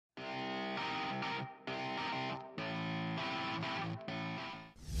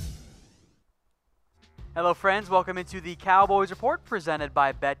Hello, friends. Welcome into the Cowboys Report presented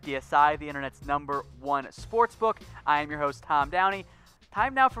by BetDSI, the internet's #1 sportsbook. I am your host, Tom Downey.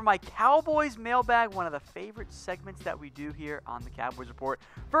 Time now for my Cowboys Mailbag, one of the favorite segments that we do here on the Cowboys Report.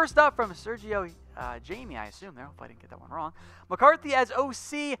 First up from Sergio Jamie, I assume there. Hope I didn't get that one wrong. McCarthy as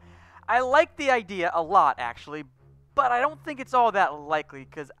OC. I like the idea a lot, actually, but I don't think it's all that likely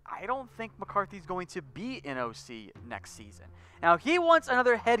because I don't think McCarthy's going to be an OC next season. Now, he wants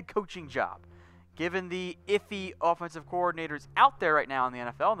another head coaching job. Given the iffy offensive coordinators out there right now in the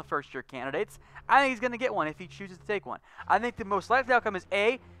NFL and the first-year candidates, I think he's going to get one if he chooses to take one. I think the most likely outcome is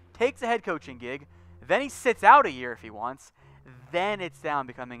A, takes a head coaching gig, then he sits out a year if he wants, then it's down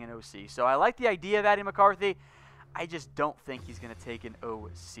becoming an OC. So I like the idea of Eddie McCarthy. I just don't think he's going to take an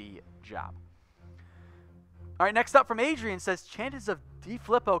OC job. All right, next up from Adrian says, chances of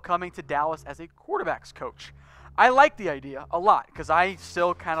DeFilippo coming to Dallas as a quarterback's coach. I like the idea a lot because I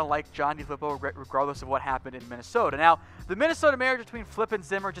still kind of like John DeFilippo regardless of what happened in Minnesota. Now, the Minnesota marriage between Flip and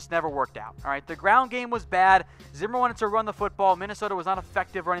Zimmer just never worked out. All right, the ground game was bad. Zimmer wanted to run the football. Minnesota was not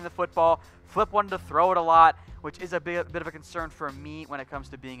effective running the football. Flip wanted to throw it a lot, which is a bit of a concern for me when it comes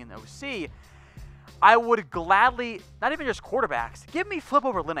to being an OC. I would gladly, not even just quarterbacks, give me Flip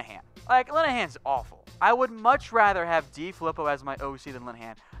over Linehan. Like, Linehan's awful. I would much rather have DeFilippo as my OC than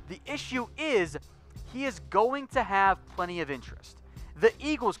Linehan. The issue is he is going to have plenty of interest. The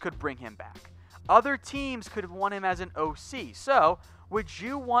Eagles could bring him back. Other teams could want him as an OC. So, would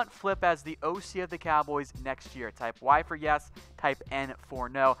you want Flip as the OC of the Cowboys next year? Type Y for yes, type N for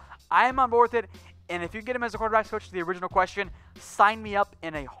no. I am on board with it, and if you get him as a quarterback coach to the original question, sign me up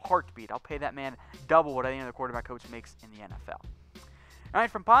in a heartbeat. I'll pay that man double what any other quarterback coach makes in the NFL. All right,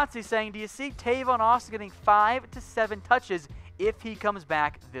 from Ponzi saying, do you see Tavon Austin getting 5 to 7 touches if he comes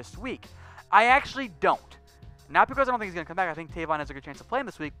back this week? I actually don't. Not because I don't think he's going to come back. I think Tavon has a good chance of playing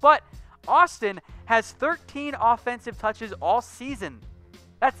this week. But Austin has 13 offensive touches all season.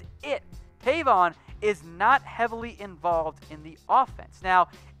 That's it. Tavon is not heavily involved in the offense. Now,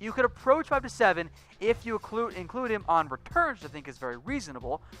 you could approach 5 to 7 if you include him on returns, which I think is very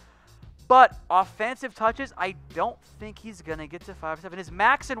reasonable. But offensive touches, I don't think he's going to get to 5 to 7. His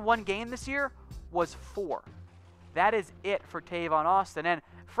max in one game this year was 4. That is it for Tavon Austin. And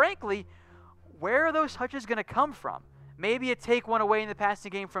frankly, where are those touches going to come from? Maybe you take one away in the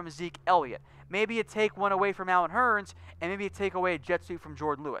passing game from Zeke Elliott. Maybe you take one away from Allen Hurns, and maybe you take away a jet sweep from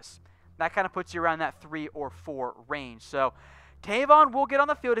Jordan Lewis. That kind of puts you around that 3 or 4 range. So Tavon will get on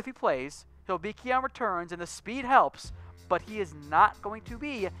the field if he plays. He'll be key on returns, and the speed helps, but he is not going to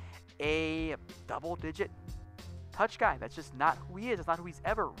be a double-digit touch guy. That's just not who he is. It's not who he's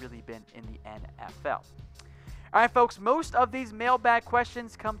ever really been in the NFL. All right, folks, most of these mailbag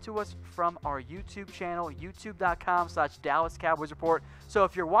questions come to us from our YouTube channel, youtube.com/Dallas Cowboys Report. So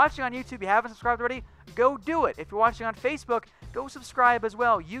if you're watching on YouTube, you haven't subscribed already, go do it. If you're watching on Facebook, go subscribe as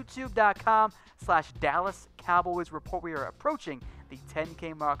well, youtube.com/Dallas Cowboys Report. We are approaching the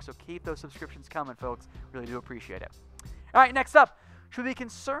 10K mark, so keep those subscriptions coming, folks. Really do appreciate it. All right, next up, should we be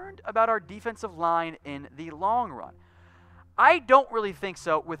concerned about our defensive line in the long run? I don't really think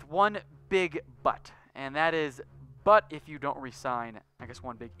so, with one big but. And that is, but if you don't re-sign, I guess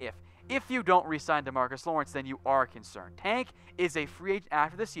one big if. If you don't re-sign DeMarcus Lawrence, then you are concerned. Tank is a free agent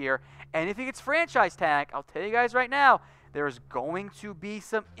after this year, and if he gets franchise tag, I'll tell you guys right now, there's going to be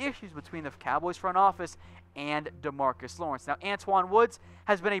some issues between the Cowboys front office and DeMarcus Lawrence. Now, Antoine Woods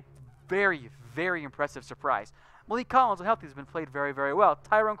has been a very, very impressive surprise. Malik Collins, healthy, has been played very, very well.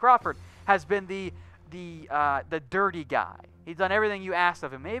 Tyrone Crawford has been the dirty guy. He's done everything you asked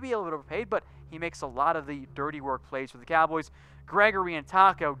of him. Maybe a little bit overpaid, but he makes a lot of the dirty work plays for the Cowboys. Gregory and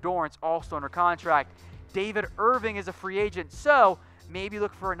Taco Dorrance also under contract. David Irving is a free agent, so maybe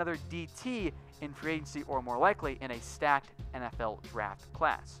look for another DT in free agency or more likely in a stacked NFL draft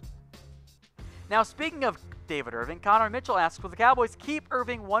class. Now, speaking of David Irving, Connor Mitchell asks, will the Cowboys keep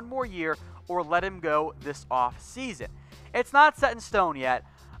Irving one more year or let him go this offseason? It's not set in stone yet,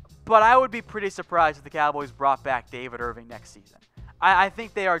 but I would be pretty surprised if the Cowboys brought back David Irving next season. I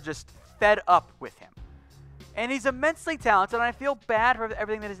think they are just fed up with him. And he's immensely talented, and I feel bad for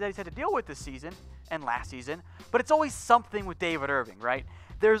everything that he's had to deal with this season and last season, but it's always something with David Irving, right?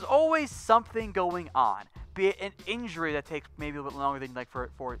 There's always something going on, be it an injury that takes maybe a little bit longer than you'd like for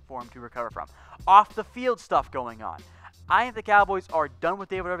him to recover from, off-the-field stuff going on. I think the Cowboys are done with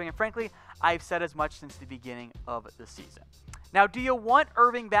David Irving, and frankly, I've said as much since the beginning of the season. Now, do you want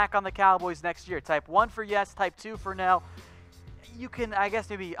Irving back on the Cowboys next year? Type 1 for yes, type 2 for no. You can, I guess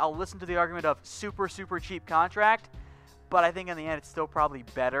maybe I'll listen to the argument of super, super cheap contract, but I think in the end it's still probably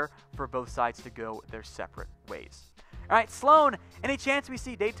better for both sides to go their separate ways. All right, Sloan, any chance we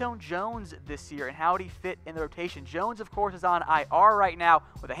see Datone Jones this year, and how would he fit in the rotation? Jones, of course, is on IR right now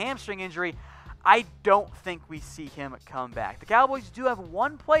with a hamstring injury. I don't think we see him come back. The Cowboys do have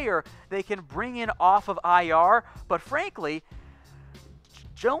one player they can bring in off of IR, but frankly,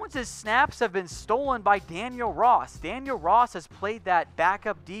 Jones's snaps have been stolen by Daniel Ross. Daniel Ross has played that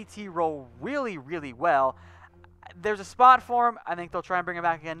backup DT role really, really well. There's a spot for him. I think they'll try and bring him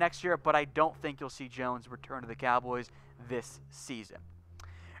back again next year, but I don't think you'll see Jones return to the Cowboys this season.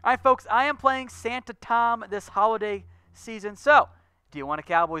 All right, folks, I am playing Santa Tom this holiday season. So, do you want a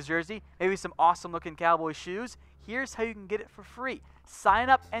Cowboys jersey? Maybe some awesome-looking Cowboys shoes? Here's how you can get it for free. Sign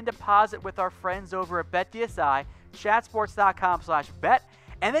up and deposit with our friends over at BetDSI, chatsports.com/bet,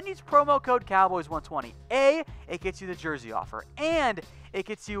 and then use promo code Cowboys120. It gets you the jersey offer, and it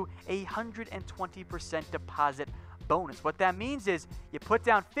gets you a 120% deposit bonus. What that means is you put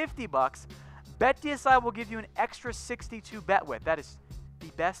down $50, BetDSI will give you an extra 62 bet with. That is the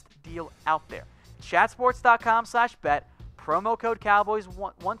best deal out there. Chatsports.com/bet, promo code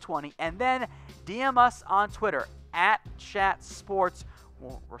Cowboys120, and then DM us on Twitter at ChatSports.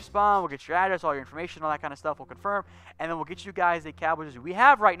 We'll respond, we'll get your address, all your information, all that kind of stuff. We'll confirm, and then we'll get you guys a Cowboys jersey. We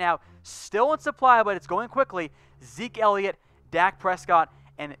have right now, still in supply, but it's going quickly, Zeke Elliott, Dak Prescott,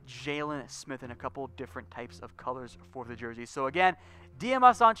 and Jalen Smith in a couple different types of colors for the jerseys. So again, DM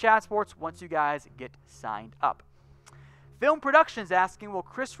us on Chat Sports once you guys get signed up. Film Productions asking, will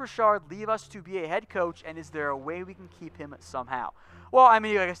Kris Richard leave us to be a head coach, and is there a way we can keep him somehow? Well, I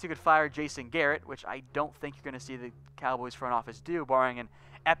mean, I guess you could fire Jason Garrett, which I don't think you're going to see the Cowboys front office do, barring an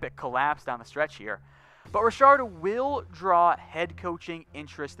epic collapse down the stretch here. But Richard will draw head coaching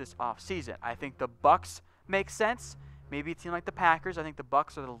interest this offseason. I think the Bucs make sense. Maybe a team like the Packers. I think the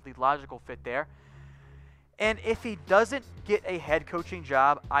Bucs are the logical fit there. And if he doesn't get a head coaching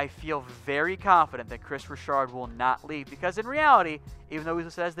job, I feel very confident that Kris Richard will not leave. Because in reality, even though he's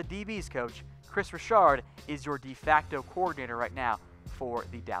listed as the DB's coach, Kris Richard is your de facto coordinator right now for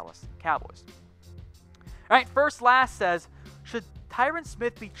the Dallas Cowboys. All right, First Last says, should Tyron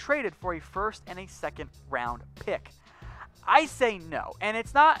Smith be traded for a first and a second round pick? I say no. And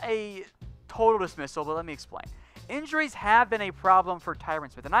it's not a total dismissal, but let me explain. Injuries have been a problem for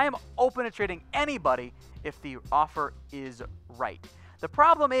Tyron Smith, and I am open to trading anybody if the offer is right. The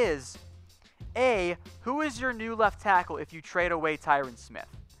problem is, who is your new left tackle if you trade away Tyron Smith?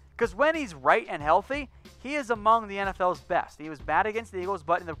 Because when he's right and healthy, he is among the NFL's best. He was bad against the Eagles,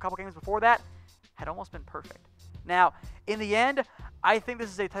 but in the couple games before that, had almost been perfect. Now, in the end, I think this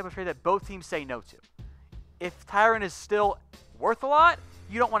is a type of trade that both teams say no to. If Tyron is still worth a lot,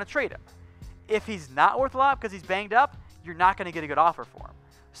 you don't want to trade him. If he's not worth a lot because he's banged up, you're not going to get a good offer for him.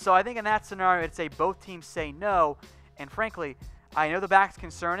 So I think in that scenario, I'd say both teams say no. And frankly, I know the back's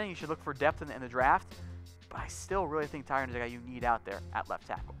concerning. You should look for depth in the draft. But I still really think Tyron is a guy you need out there at left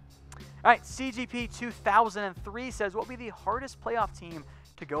tackle. All right, CGP 2003 says, what would be the hardest playoff team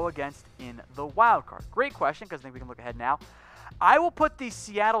to go against in the wild card? Great question, because I think we can look ahead now. I will put the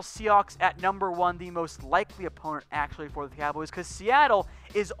Seattle Seahawks at number one, the most likely opponent actually for the Cowboys, because Seattle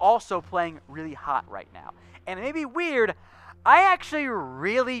is also playing really hot right now. And it may be weird, I actually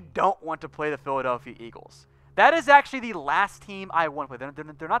really don't want to play the Philadelphia Eagles. That is actually the last team I want to play.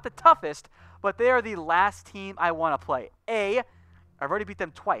 They're not the toughest, but they are the last team I want to play. I've already beat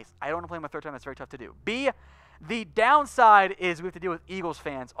them twice. I don't want to play them a third time. That's very tough to do. B, the downside is we have to deal with Eagles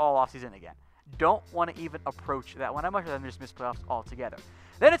fans all offseason again. Don't want to even approach that one. I'd much rather just miss playoffs altogether.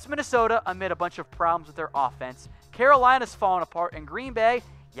 Then it's Minnesota amid a bunch of problems with their offense. Carolina's falling apart. And Green Bay,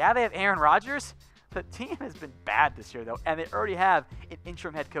 yeah, they have Aaron Rodgers. The team has been bad this year, though, and they already have an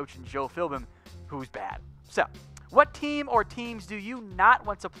interim head coach in Joe Philbin who's bad. So, what team or teams do you not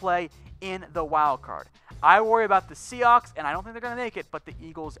want to play in the wild card? I worry about the Seahawks, and I don't think they're going to make it, but the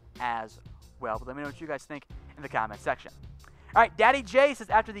Eagles as well. But let me know what you guys think in the comment section. All right, Daddy J says,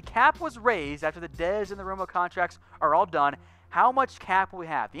 after the cap was raised, after the Dez and the Romo contracts are all done, how much cap will we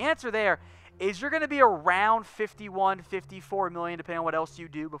have? The answer there is you're going to be around $51, $54 million, depending on what else you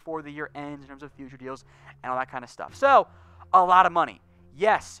do before the year ends in terms of future deals and all that kind of stuff. So, a lot of money.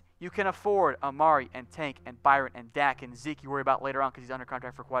 Yes, you can afford Amari and Tank and Byron and Dak and Zeke you worry about later on because he's under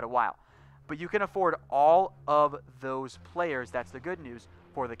contract for quite a while. But you can afford all of those players. That's the good news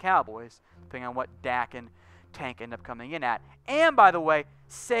for the Cowboys, depending on what Dak and Tank end up coming in at. And, by the way,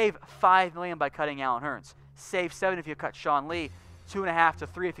 save $5 million by cutting Allen Hurns. Save $7 million if you cut Sean Lee. $2.5 to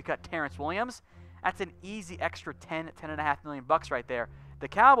 $3 million if you cut Terrence Williams. That's an easy extra $10.5 million right there. The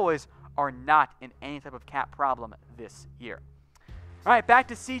Cowboys are not in any type of cap problem this year. All right, back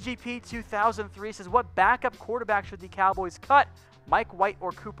to CGP 2003 says, what backup quarterback should the Cowboys cut Mike White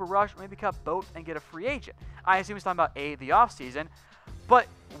or Cooper Rush, or maybe cut both and get a free agent. I assume he's talking about the offseason, but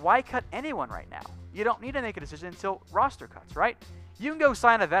why cut anyone right now? You don't need to make a decision until roster cuts, right? You can go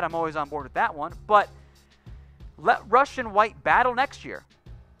sign a vet. I'm always on board with that one, but let Rush and White battle next year.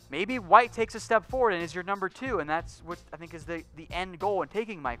 Maybe White takes a step forward and is your number 2, and that's what I think is the end goal in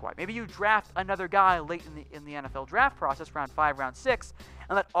taking Mike White. Maybe you draft another guy late in the NFL draft process, round 5, round 6,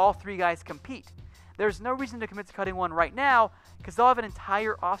 and let all 3 guys compete. There's no reason to commit to cutting one right now because they'll have an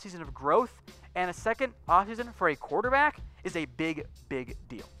entire offseason of growth, and a second offseason for a quarterback is a big, big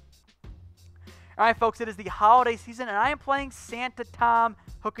deal. All right, folks, it is the holiday season, and I am playing Santa Tom,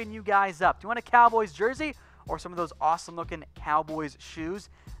 hooking you guys up. Do you want a Cowboys jersey or some of those awesome-looking Cowboys shoes?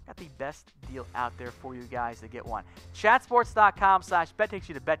 Got the best deal out there for you guys to get one. Chatsports.com/bet takes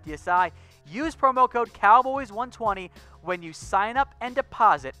you to BetDSI. Use promo code Cowboys120 when you sign up and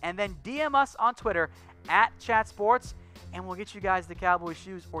deposit, and then DM us on Twitter @ChatSports, and we'll get you guys the Cowboys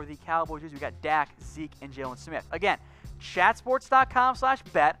shoes or the Cowboys shoes. We got Dak, Zeke, and Jalen Smith. Again,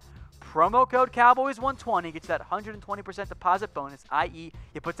 Chatsports.com/bet. Promo code Cowboys120 gets that 120% deposit bonus, i.e.,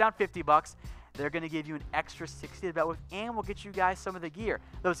 you put down $50. They're going to give you an extra $60 to bet with, and we'll get you guys some of the gear.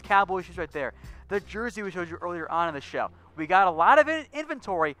 Those Cowboy shoes right there. The jersey we showed you earlier on in the show. We got a lot of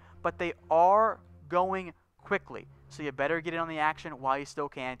inventory, but they are going quickly. So you better get in on the action while you still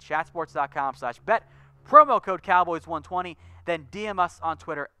can. Chatsports.com/bet. Promo code Cowboys120. Then DM us on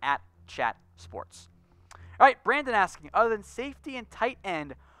Twitter @ChatSports. All right, Brandon asking, other than safety and tight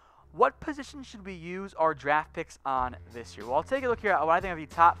end, what position should we use our draft picks on this year? Well, I'll take a look here at what I think are the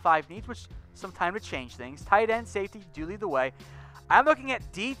top 5 needs, which some time to change things. Tight end, safety do lead the way. I'm looking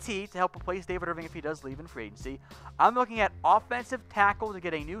at DT to help replace David Irving if he does leave in free agency. I'm looking at offensive tackle to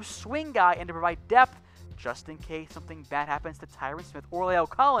get a new swing guy and to provide depth just in case something bad happens to Tyron Smith or La'el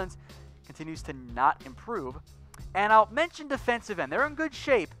Collins continues to not improve. And I'll mention defensive end. They're in good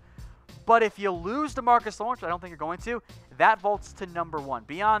shape. But if you lose DeMarcus Lawrence, which I don't think you're going to, that vaults to number 1.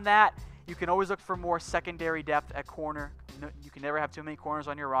 Beyond that, you can always look for more secondary depth at corner. You can never have too many corners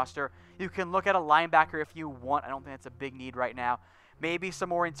on your roster. You can look at a linebacker if you want. I don't think that's a big need right now. Maybe some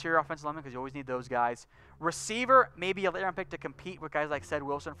more interior offensive linemen because you always need those guys. Receiver, maybe a later round pick to compete with guys like Ced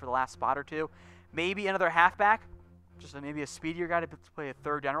Wilson for the last spot or 2. Maybe another halfback, just maybe a speedier guy to play a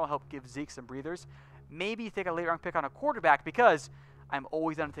third general, help give Zeke some breathers. Maybe you take a later round pick on a quarterback because I'm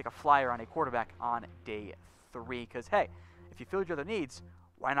always going to take a flyer on a quarterback on day 3 because, hey, if you filled your other needs,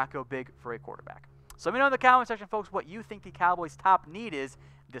 why not go big for a quarterback? So let me know in the comment section, folks, what you think the Cowboys' top need is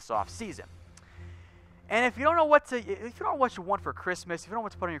this offseason. And if you don't know what you want for Christmas, if you don't know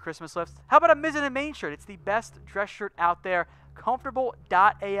what to put on your Christmas list, how about a Mizzen and Main shirt? It's the best dress shirt out there.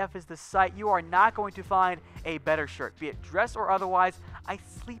 Comfortable.af is the site. You are not going to find a better shirt, be it dress or otherwise. I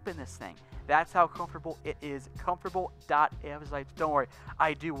sleep in this thing. That's how comfortable it is. Comfortable.af is the site. Don't worry,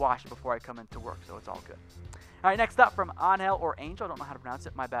 I do wash it before I come into work, so it's all good. All right, next up from Angel or Angel. I don't know how to pronounce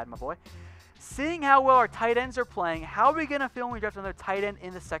it. My bad, my boy. Seeing how well our tight ends are playing, how are we going to feel when we draft another tight end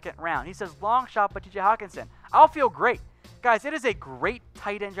in the 2nd round? He says, long shot by TJ Hawkinson. I'll feel great. Guys, it is a great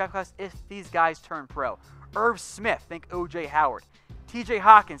tight end draft class if these guys turn pro. Irv Smith, think O.J. Howard. TJ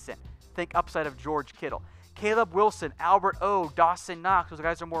Hawkinson, think upside of George Kittle. Caleb Wilson, Albert O, Dawson Knox, those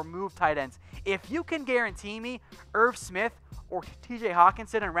guys are more move tight ends. If you can guarantee me Irv Smith or TJ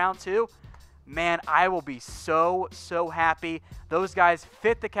Hawkinson in round 2, man, I will be so, so happy. Those guys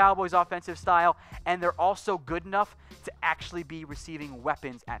fit the Cowboys' offensive style, and they're also good enough to actually be receiving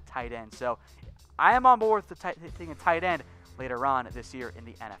weapons at tight end. So I am on board with taking a tight end later on this year in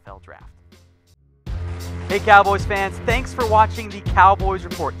the NFL draft. Hey Cowboys fans, thanks for watching the Cowboys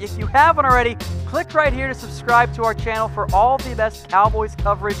Report. If you haven't already, click right here to subscribe to our channel for all the best Cowboys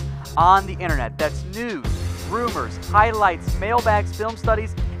coverage on the internet. That's news, rumors, highlights, mailbags, film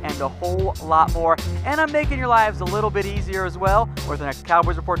studies, and a whole lot more. And I'm making your lives a little bit easier as well with the next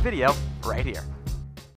Cowboys Report video right here.